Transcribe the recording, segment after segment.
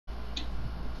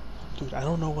Dude, I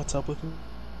don't know what's up with me,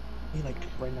 like,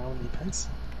 right now in Apex.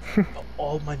 But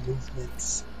all my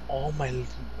movements,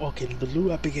 okay, the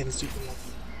loot I begin is super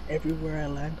lucky. Everywhere I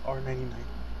land, R99.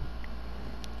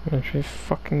 That's really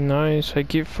fucking nice. I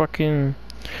get fucking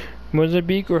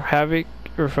Mozambique or Havoc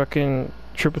or fucking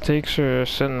triple takes or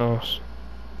sentinels.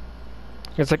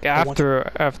 It's like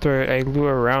after I loot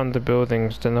around the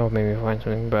buildings, then they'll maybe find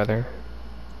something better.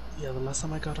 Yeah, the last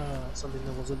time I got something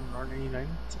that wasn't an R99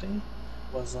 today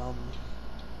was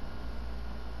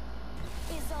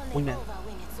Wingman,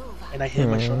 and I hit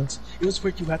my shots. It was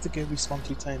weird. You had to get respawned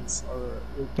 3 times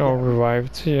or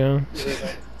revived. Yeah. See,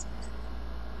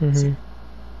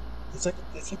 it's like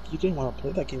you didn't want to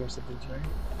play that game or something,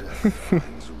 right?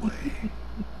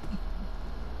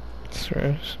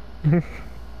 Serious.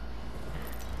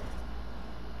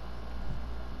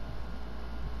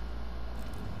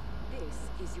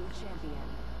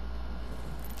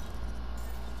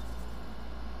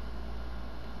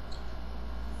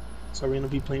 So we're gonna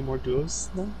be playing more duos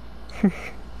now?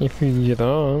 If you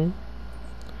don't.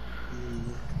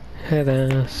 Head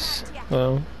ass.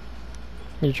 Well,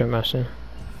 you jump master.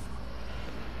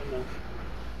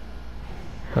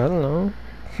 I don't know.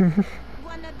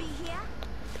 Wanna be here?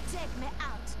 Take me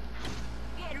out.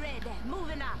 Get ready.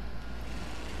 Moving up.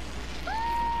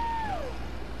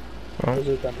 Oh. Is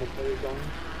it Batman player going?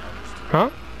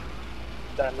 Huh?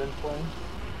 Batman playing?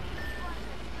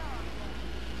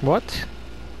 What?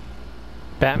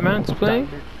 Batman's playing?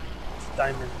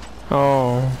 Diamond.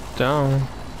 Oh, down.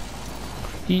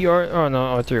 Oh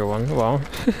no, 301. Wow.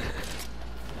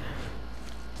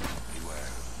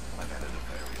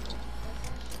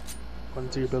 Going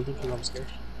to your building because I'm scared.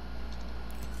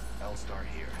 L-Star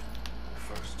here.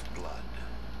 First blood.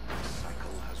 The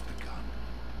cycle has begun.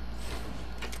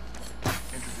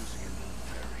 Introducing a new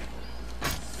variable.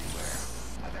 Beware,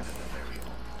 I've added a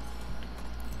variable.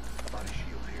 Body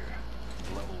shield here.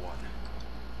 Level 1.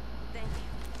 Thank you.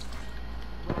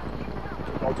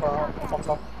 On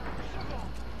top.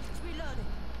 Reloading.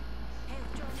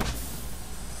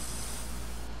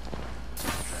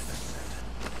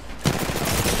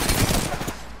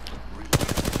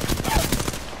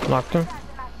 Knocked him.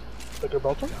 Like your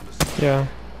belter? Yeah.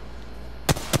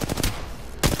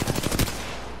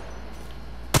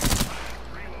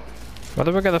 Why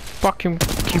do I gotta fucking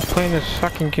keep playing this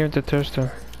fucking game to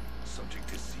Thirster? Subject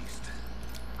deceased.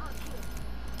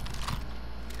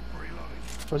 Reloading.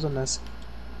 Where's a Nessie?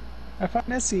 I found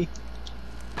Nessie!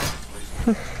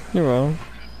 You will.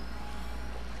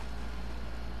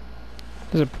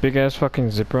 There's a big ass fucking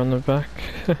zipper on the back.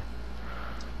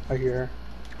 I hear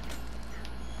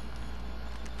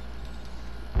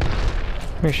her.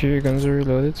 Make sure your guns are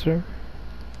reloaded, sir.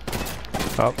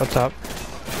 Oh, up top.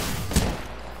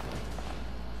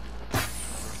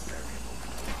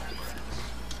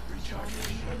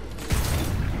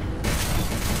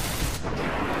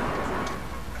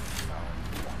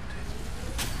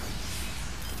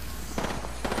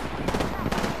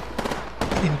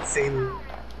 Insanely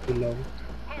low.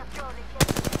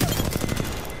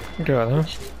 Got huh?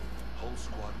 Whole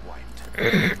squad wiped.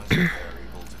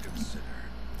 Variable to consider.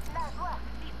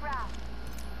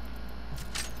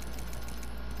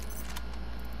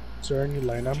 Is there any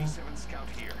line ammo? G7 scout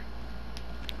here.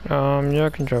 Yeah, I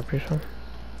can drop you some.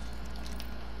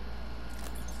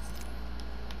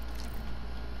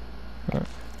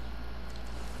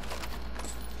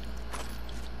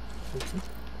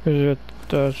 Is it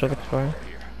select fire?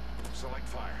 Select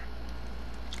fire.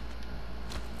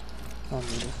 I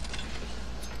don't need it.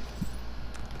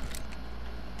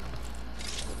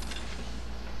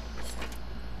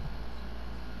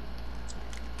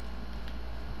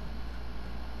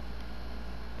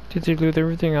 Did you loot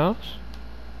everything else?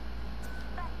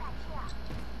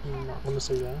 I'm not gonna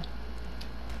say yeah.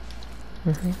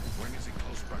 Ring is in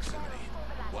close proximity.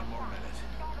 1 more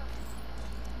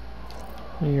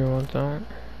minute. You want that?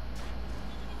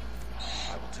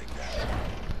 I will take that.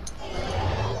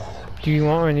 Do you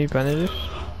want any bandages?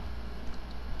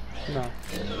 No.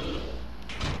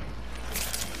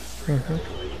 Very far.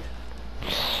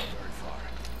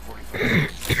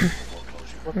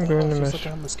 45 I'm going to Just miss.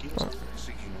 like mosquitoes.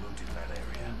 Seeking loot in that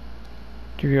area.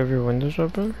 Do you have your windows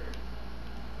open?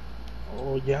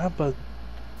 Oh yeah, but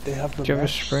they have the Do you have a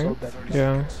mesh, spring? so that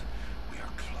Yeah. We are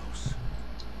close.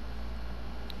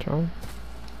 John?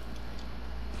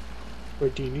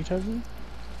 Wait, do you need heavy?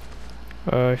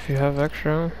 If you have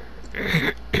extra.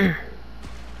 I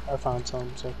found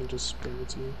some, so I can just bring it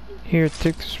to you. Here,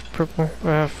 take this purple. I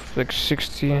have like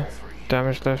 60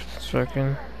 damage left, so I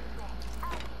can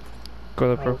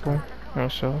go to purple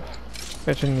myself.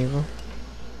 It's an evil.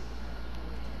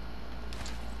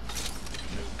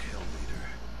 No kill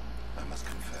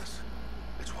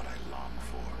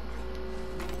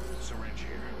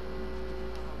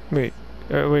Wait,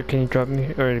 wait, can you drop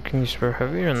me, or can you spare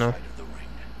heavy or no? Side of the ring.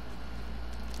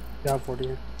 Yeah, 40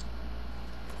 here.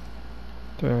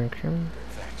 Thank you.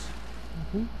 Thanks.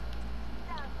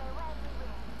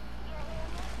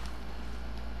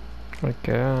 I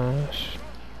guess.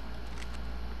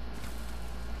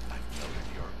 I've noted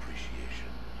your appreciation.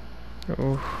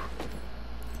 Oof.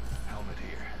 Helmet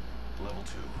here. Level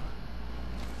 2.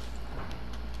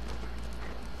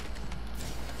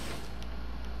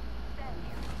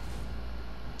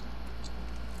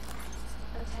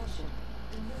 Attention.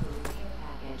 New care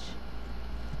package.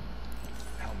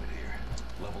 Helmet here.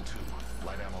 Level 2.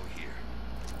 Light ammo here.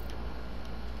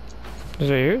 Is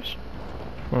that yours?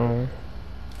 Oh.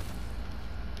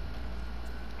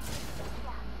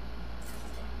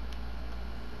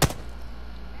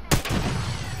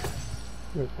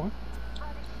 Wait, what?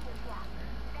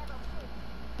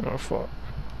 Oh fuck.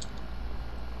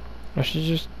 I should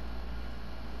just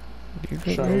leave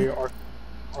it Should now. I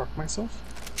arc myself?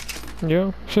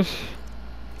 Yeah. And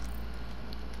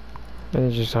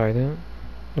then just hide it.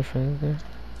 If anything.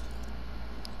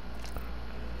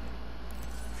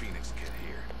 Phoenix kit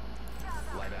here.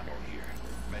 Light ammo here.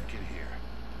 Med kit here.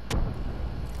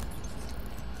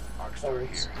 Arc star Alright.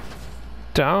 here.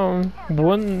 Down.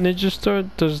 One ninja star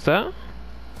does that?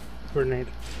 Grenade.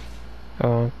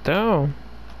 Oh, down.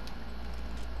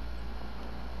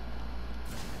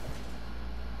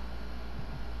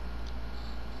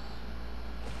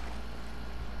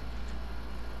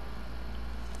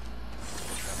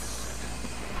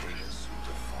 Data soon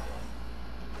to follow.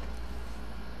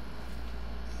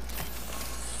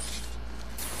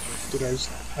 Dude,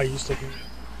 I used to hate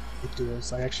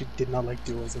duos. I actually did not like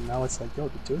duos, and now it's like, yo,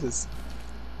 the duos is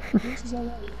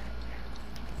alright.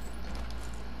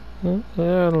 Huh?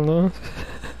 Yeah, I don't know.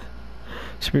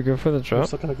 Should we go for the I'm drop?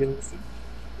 still kind of getting this.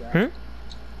 Yeah. Hmm?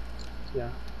 Yeah.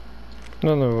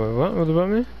 No, no, wait, what? What about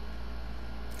me?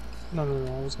 No,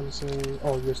 I was gonna say.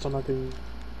 Oh, you're still not getting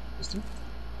used to it?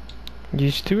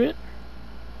 Used to it?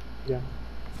 Yeah.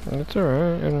 That's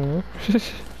alright, I don't know.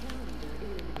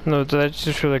 No, I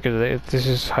just feel like this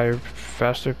is higher,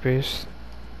 faster paced.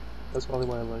 That's probably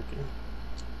why I like it.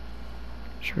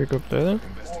 Should we go up there then?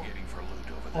 Investigating for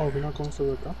loot over Oh, there. we're not going for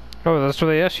the drop? Oh, that's what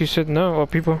I asked. You said no. Oh,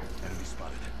 people. Enemy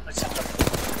spotted.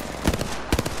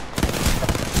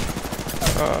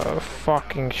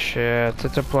 Fucking shit.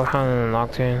 It's a Bloodhound and an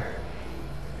Octane.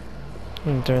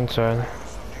 They're inside.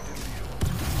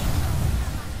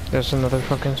 There's another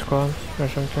fucking squad or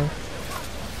something.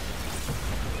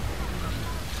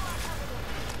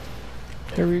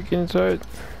 Here we get inside.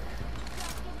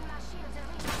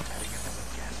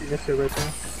 Yes, you're right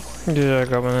there. Yeah, I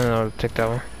got one and I'll take that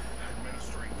one.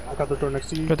 I got the door next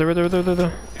to you. Right there, right there, right there, right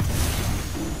there.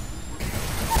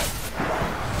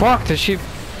 Fuck, this shit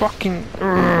fucking...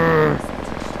 Oh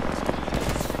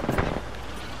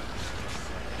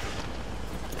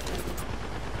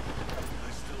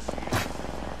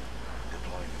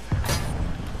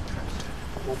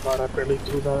god, I barely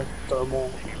threw that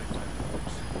thermal.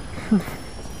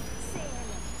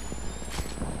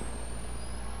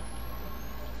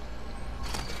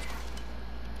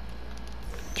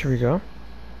 Should we go?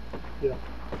 Yeah.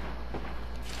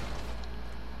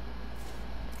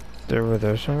 They're over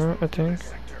there somewhere, I think.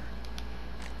 Sector.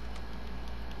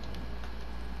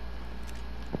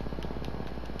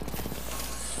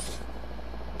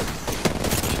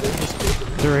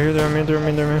 They're right here, they're on me, they're on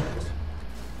me, they're on me.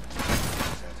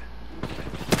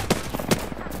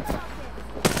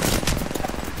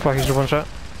 Fuck, he's a one shot.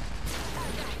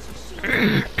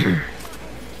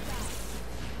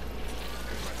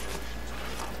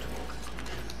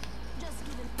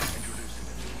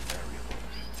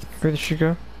 Where did she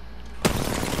go?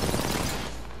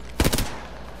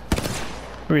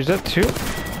 Wait, is that two? Big up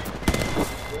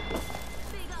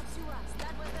to us.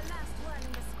 That was the last one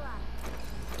in the squad.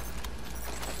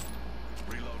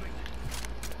 Reloading.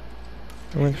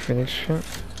 I went Phoenix shit.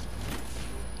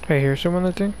 I hear someone,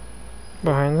 I think.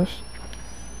 Behind us.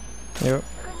 Yep.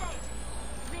 Grenade.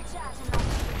 Recharge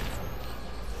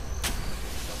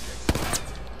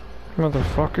and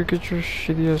Motherfucker, get your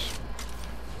shitty ass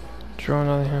drone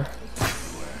out of here.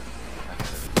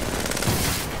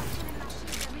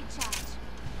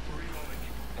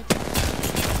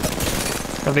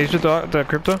 Are these the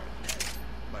crypto?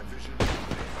 My vision.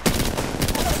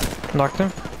 Knocked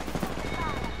him.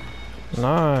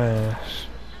 Nice.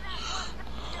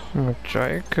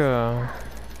 Majaika.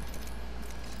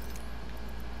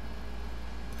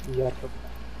 Yeah.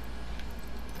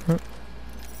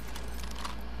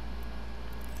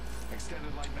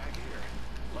 Extended light mag here.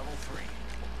 Level 3.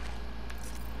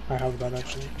 I have that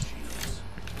actually. Shields.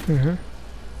 Mm-hmm.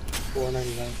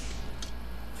 $4.99.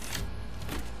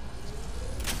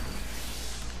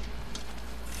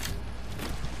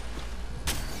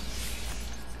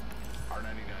 R99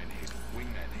 here.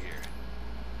 Wingman here.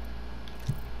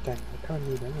 Dang, I kinda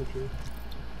need energy.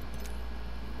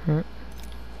 Hmm.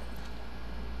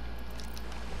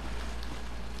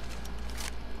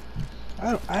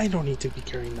 I don't need to be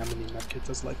carrying that many medkits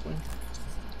as Lifeline.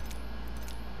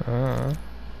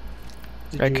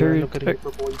 Did I you carried- end up getting a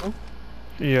purple eagle?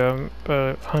 Yeah,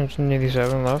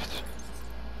 187 left.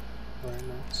 Alright,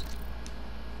 nice.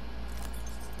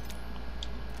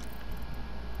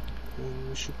 And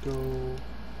we should go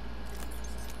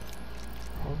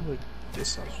probably like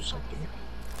this house or something.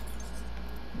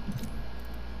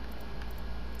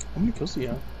 How many kills do you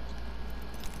have?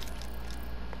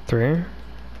 3?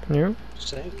 You?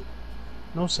 Same.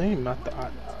 No, same. I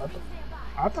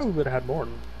thought we would have had more.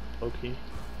 Low key.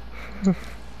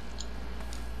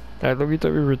 I thought we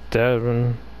were dead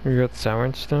when we got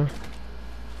sandwiched though.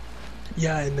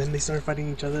 Yeah, and then they started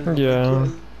fighting each other. and I'm Yeah.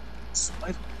 like, yes.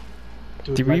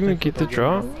 Dude, Did we even Lifeline get the for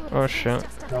draw? win. Oh shit.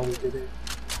 No, we didn't.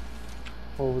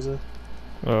 What was it?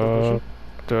 Yeah.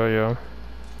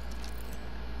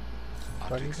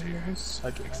 Fighting Optics here. guys? I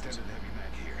do not. Extended heavy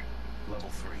mag here. Level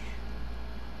 3.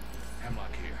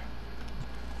 Hemlock here.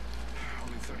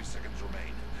 Only 30 seconds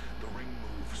remain. The ring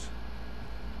moves.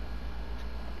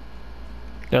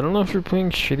 I don't know if we're playing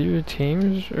shittier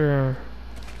teams or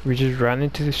we just ran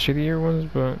into the shittier ones,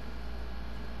 but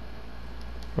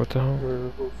what the hell?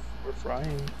 We're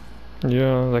frying.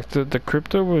 Yeah, like the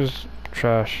crypto was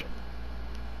trash.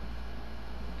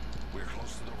 We're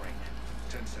close to the ring.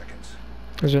 10 seconds.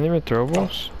 Is there any more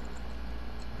throwables?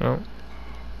 No.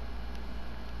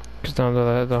 Cause now that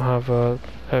I don't have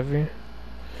heavy,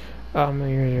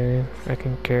 usually I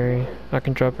can carry. I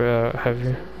can drop it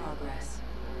heavy. Progress.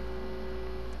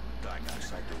 Dying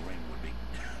outside the ring would be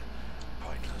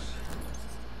pointless.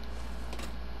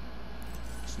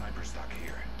 Sniper stock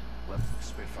here. Left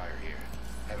Spitfire here.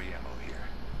 Heavy ammo here.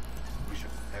 We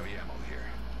should heavy ammo here.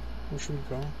 Where should we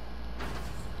go?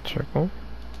 Circle.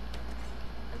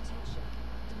 Attention.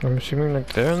 I'm assuming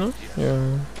like there, no?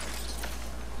 Yeah.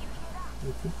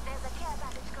 Mhm. There's a care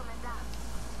package coming down.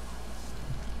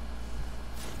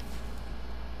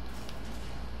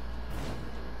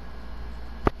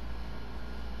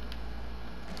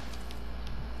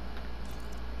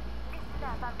 Listen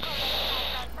up, I'm calling a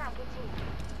care package here.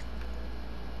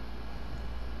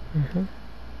 Mhm.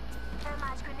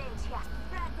 Thermite grenade here.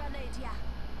 Frag grenade here.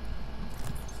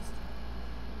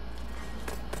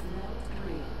 Level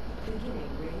 3.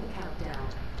 Beginning ring countdown.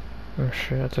 Oh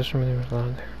shit! I thought somebody was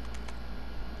down there.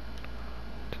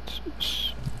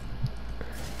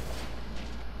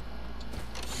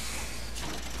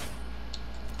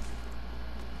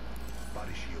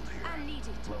 Body shield here. I need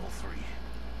it. Level 3.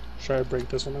 Should I break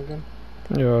this one again?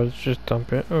 Yeah, let's just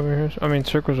dump it over here. I mean,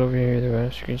 circle's over here either way,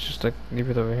 so you can just like leave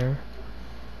it over here.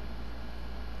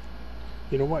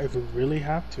 You know what? If we really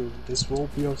have to, this will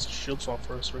be a shield swap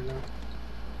for us right now.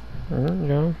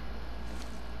 Yeah.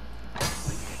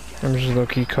 I'm just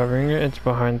low-key covering it. It's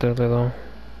behind the little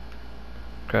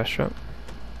grass strap.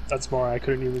 That's more. I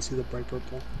couldn't even see the bright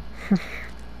purple.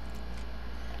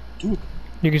 Dude,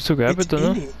 You can still grab it's it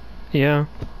though, no? in it. Yeah.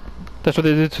 That's what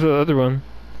they did to the other one.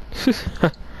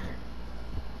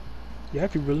 Yeah,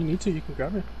 if you really need to, you can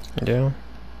grab it. Yeah.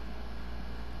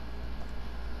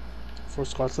 4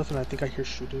 squads left, and I think I hear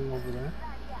shooting over there.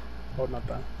 Oh, not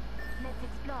that. Let's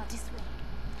explore this way.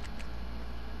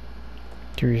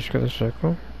 Do we just go to the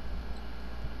circle?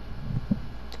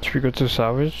 Should we go to the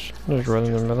salvage? Just right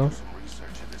in the middle. Some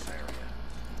research in this area.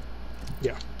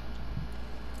 Yeah.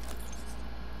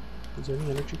 Is there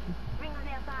any energy? Rings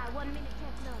nearby. 1 minute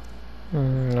till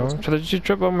close. No. Should I just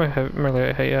drop out my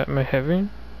heavy?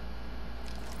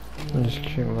 And just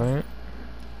keep light.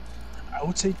 I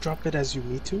would say drop it as you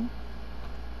need to.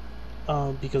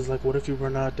 Because like, what if you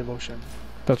run out of devotion?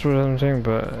 That's what I'm saying,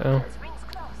 but Rings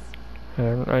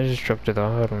close. I just dropped it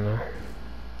off. I don't know.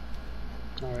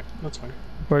 All right, that's fine.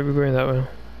 Why are we going that way?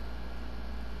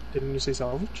 Didn't you say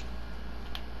salvage?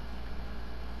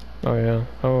 Oh yeah.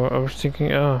 Oh, I was thinking.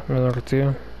 Me lo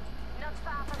retiro. Not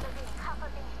far from the ring. Half a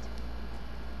minute.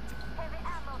 Heavy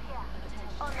ammo here.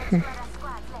 On the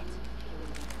squad left.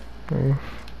 Oof.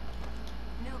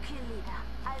 New kill leader.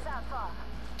 Eyes out for.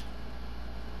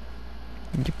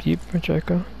 Yep,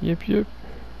 Machaka. Yep.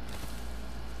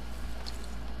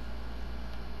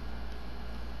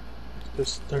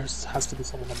 There has to be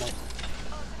someone on my.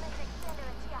 Ultimate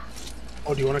accelerant here.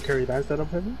 Oh, do you want to carry that instead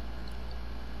of heavy?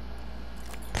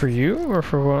 For you or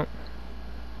for what?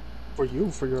 For you,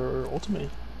 for your ultimate.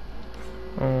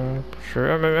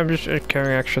 Sure. I'm just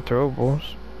carrying extra throwables.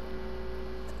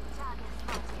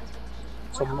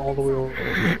 Someone all the way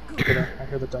over there. I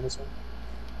hear the dinosaur.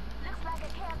 Looks like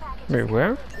a care package. Wait, where?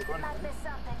 Might be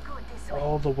something good this way.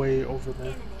 All the way over there.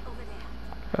 Enemy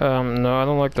over there. No, I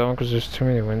don't like that one because there's too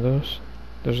many windows.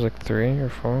 There's like 3 or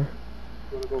 4. You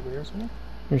wanna go over here as well?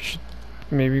 We should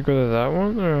maybe go to that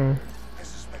one or I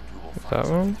suspect we will that find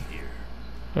one. something here.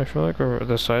 I feel like or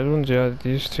the side ones, yeah,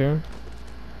 these two.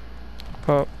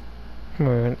 Oh,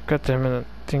 wait, god damn it, that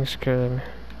thing scared me.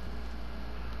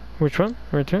 Which one?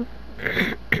 Right here?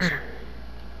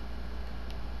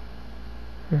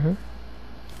 Mm-hmm.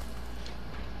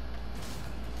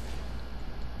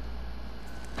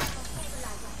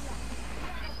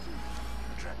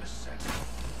 Trap is set.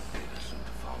 Data soon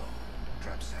to follow.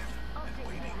 Trap set. And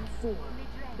waiting. 4.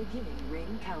 Beginning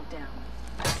ring countdown.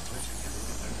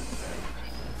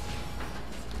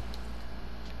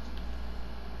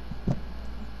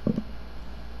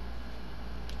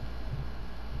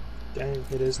 Dang,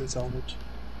 it isn't salvage.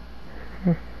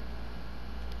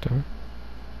 Don't.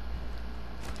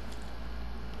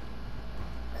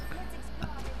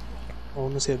 I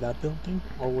wanna say that building,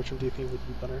 or which one do you think would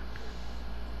be better?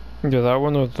 Yeah, that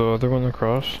one or the other one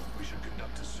across. We should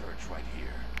conduct a search right here.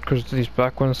 Because these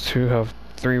back ones too have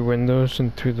 3 windows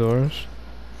and 2 doors.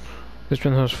 This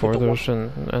one has 4 the one- doors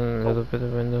and a little bit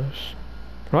of windows.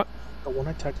 The one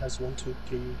I tagged has 1, 2,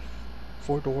 3,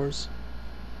 4 doors,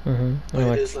 Mm-hmm. but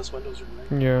Like, it is less windows,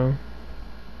 right? yeah.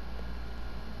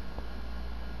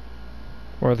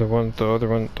 Or the other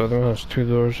one has 2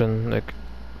 doors and like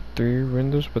 3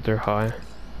 windows, but they're high.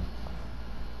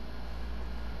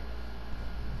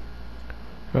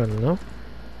 I don't know.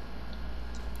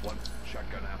 One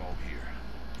shotgun ammo here.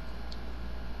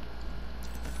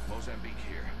 Mozambique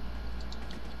here.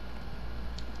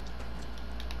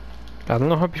 I don't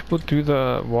know how people do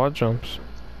the wall jumps.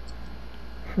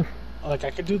 Like,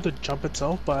 I could do the jump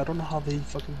itself, but I don't know how they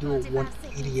fucking do a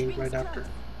 188 right after.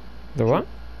 The what?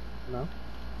 No?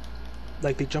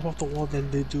 Like, they jump off the wall,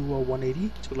 then they do a 180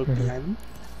 to look Mhm. behind them.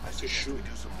 I suggest we do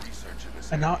some research in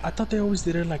this And now, area. I thought they always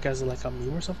did it like as like a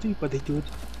meme or something, but they do it,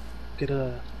 get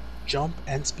a jump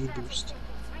and speed boost.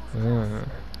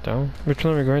 Down. Which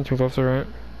one are we going to? Left or right?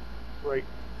 Right.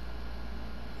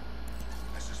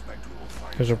 I suspect we will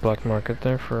find There's a something black market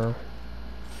there for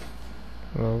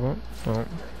a logo. Oh.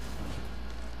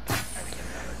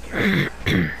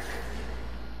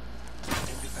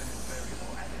 independent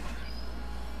variable added.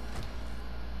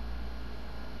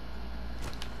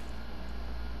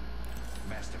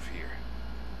 Mastiff here.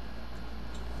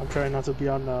 I'm trying not to be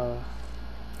on YouTube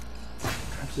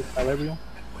highlight reel.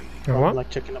 And waiting. A I'm what? like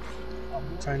checking up.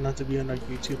 I'm trying not to be on a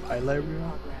YouTube highlight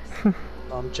reel. Progress.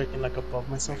 I'm checking like above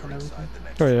myself and everything. Inside the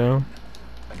next Oh yeah.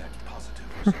 a net positive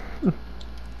result.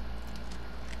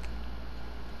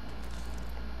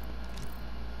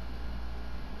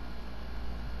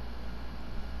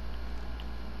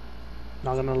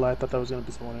 Not gonna lie, I thought that was gonna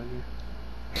be someone in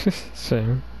here.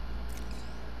 Same.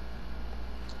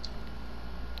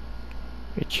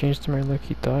 It changed my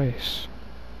lucky dice.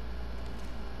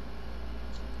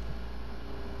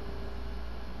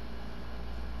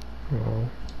 Whoa.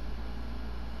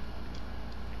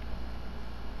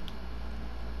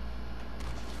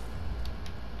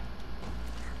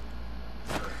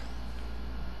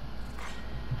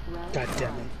 Round God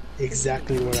damn 5. it.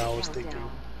 Exactly what I was thinking.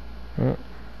 Oh.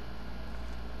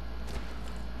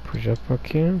 Push up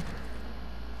again.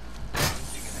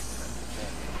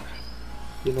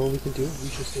 You know what we can do? We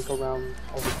should sneak around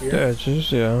over The here.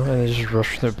 edges, yeah, and they just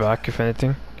rush to the back if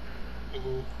anything.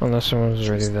 Mhm. Unless someone's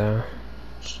already there.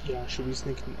 Yeah, should we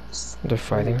sneak? They're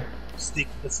fighting. Sneak.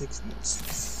 Let's sneak.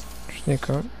 Sneak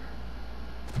up.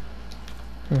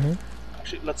 Mm-hmm.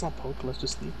 Actually, let's not poke. Let's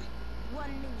just sneak. 1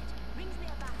 minute. Rings me a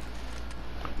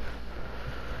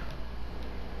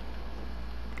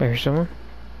bell. I hear someone.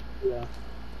 Yeah,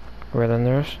 Right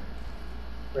under us.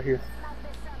 right here. Might be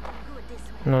something good this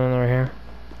way. No, right here.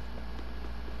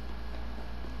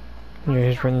 Yeah,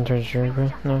 he's running towards you,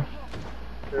 bro. No.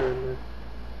 They're in there.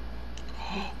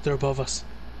 They're above us.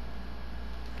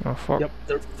 Oh fuck. Yep,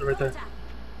 they're right there.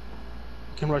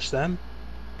 We can rush them.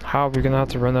 How? We're gonna have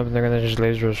to run up and they're gonna just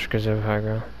laser us because they have high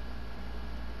ground.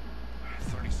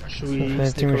 30 seconds. Should If we sneak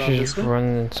anything, we around should this just way? run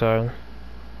inside.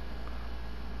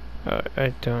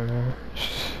 I don't know.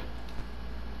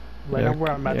 Right Yeah, now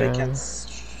where I'm at, yeah. they can't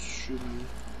shoot me.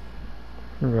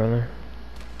 Runner.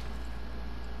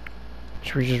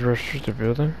 Should we just rush through the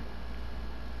building?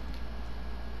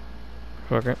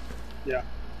 Fuck it.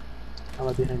 I'm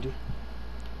right behind you.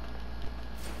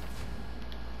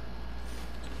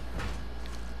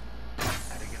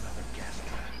 Adding another gas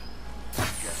trap.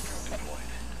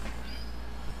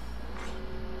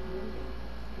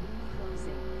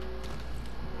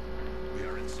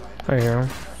 I hear him.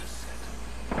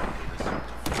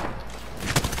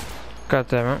 God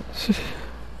damn it.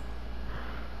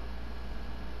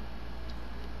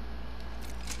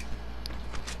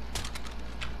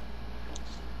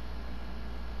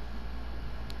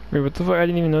 Wait, what the fuck? I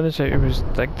didn't even notice that it was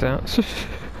like that.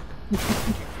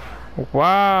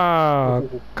 Wow!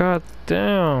 God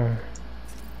damn!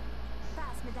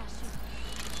 Fast,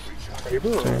 Midashi. Favor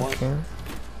or what? Something.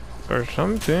 Or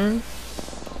something.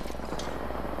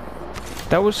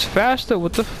 That was faster.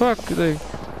 What the fuck? Like,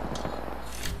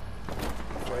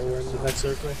 Right, we're in the next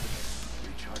circle.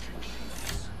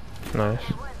 nice.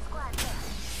 One squad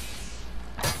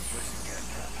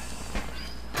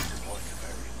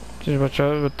left. Just watch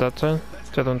out with that side.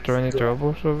 So I don't throw any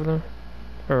throwables over there.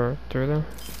 Or through there.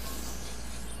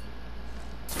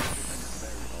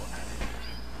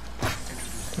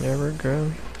 Yeah, we're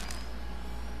good.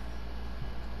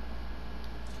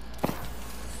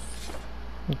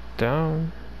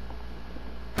 Down.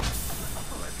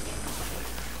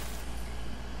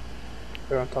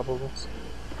 They're on top of us.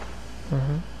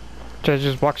 So it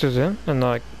just boxes in and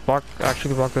like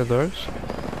actually block the doors.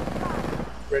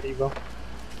 Ready, go.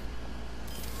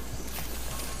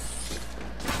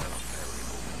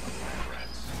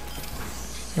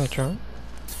 That's right.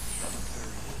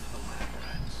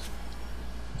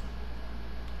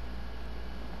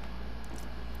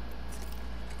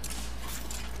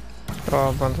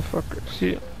 Oh, motherfucker. See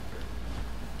it.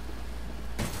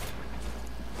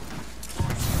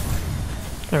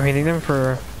 I'm hitting them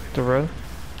for the road.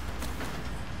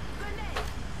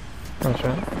 That's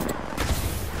right.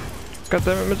 God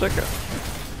damn it, Mazeka.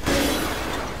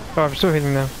 Oh, I'm still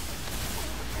hitting them.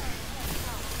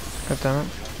 God damn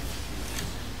it.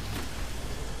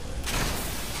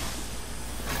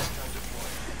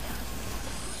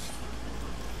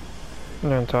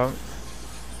 They're on top.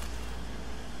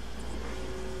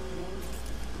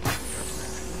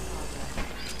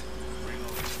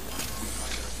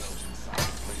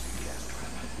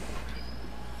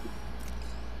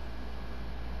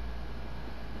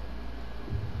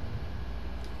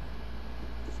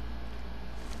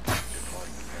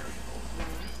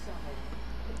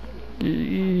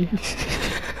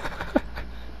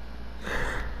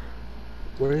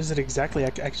 Where is it exactly?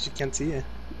 I actually can't see it.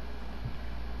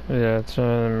 Yeah, it's in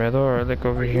the middle or like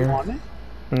over Are you here. on it?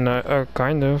 No,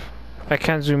 kind of. I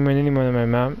can't zoom in anymore on my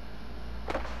map.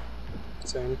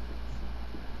 Same.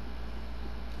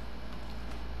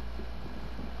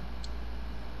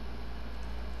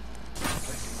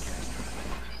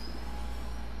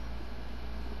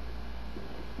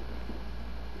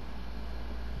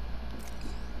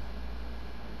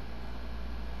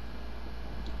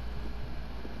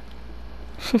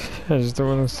 I just don't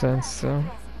want to stand still.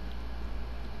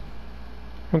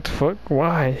 What the fuck?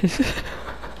 Why? That's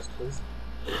crazy.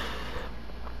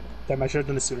 Damn, I should have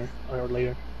done it sooner or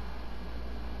later.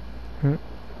 Hmm.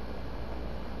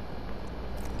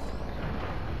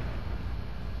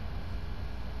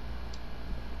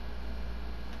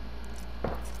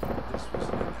 This was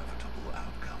an inevitable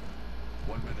outcome.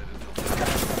 1 minute until my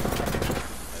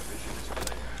vision is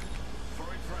clear.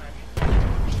 Throwing frag.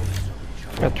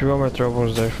 I threw all my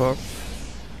throwables there, fuck.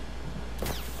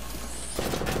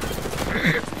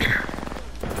 Very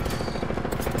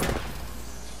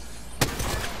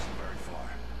far.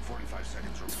 45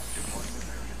 seconds. Deploying the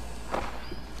variable.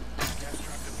 Gas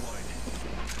trap deployed.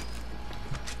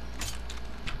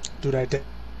 Dude, I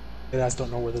deadass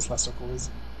don't know where this last circle is.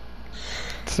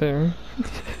 Same.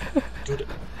 Dude,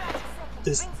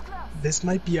 this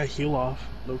might be a heal off,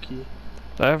 low key.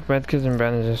 I have medkits and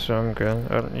bandages, so I'm good.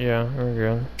 Yeah, we're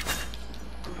good.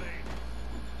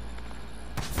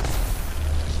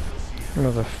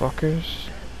 Motherfuckers.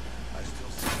 I still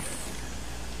see it.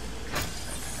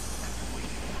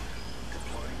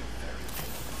 Deploying the variable.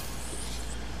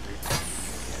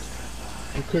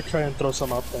 You could try and throw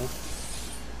some up there.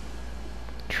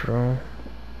 True.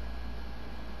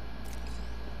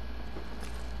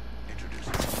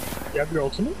 You have your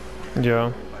ultimate?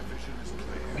 Yeah. My vision is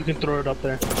clear. You can throw it up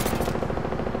there. I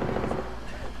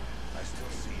still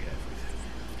see everything.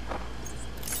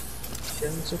 Get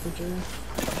in the circle, Jerry.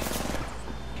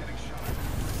 Getting shot.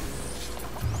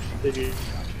 Did you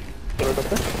throw it up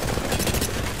there?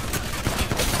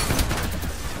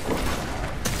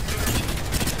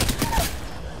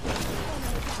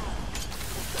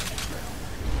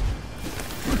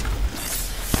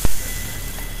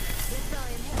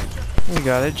 We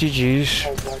got it. GG's.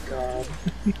 Oh my god.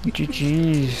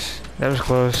 GG's. That was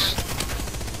close.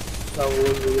 That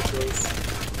was really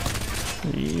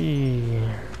close. Yee.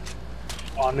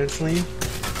 Honestly,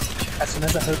 as soon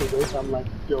as I heard the waves, I'm like,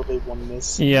 yo, they won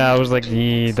this. Yeah, I was like,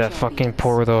 yeah, that fucking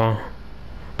portal.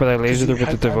 But I lasered her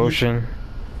with the devotion.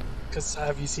 Because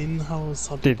have you seen how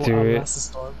some They people do it. outlast the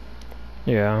storm?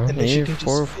 Yeah, And then she eight, can just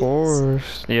 4 phase.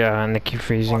 4s. Yeah, and they keep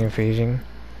phasing and phasing.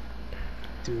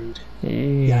 Dude. Yeah.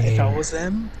 Yeah, if I was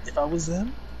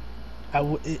them, I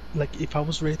would, like, if I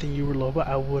was Wraith and you were Loba,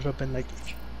 I would have been like, if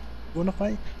you wanna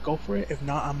fight, go for it. If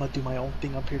not, I'm gonna do my own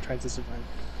thing up here, trying to survive.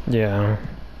 Yeah.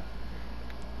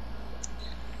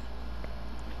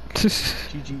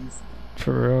 GG's.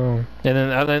 For real. And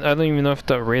then I don't even know if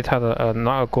the Wraith had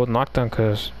a gold knockdown,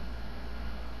 cause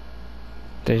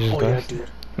they just Oh yeah, left. dude.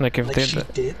 Like if Like they she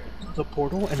did the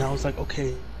portal, and I was like,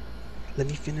 okay, let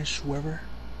me finish whoever.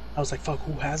 I was like, fuck,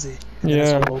 who has it? And then I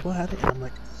Yeah. saw Loba had it, and I'm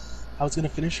like, I was gonna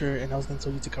finish her, and I was gonna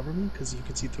tell you to cover me because you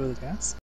could see through the gas.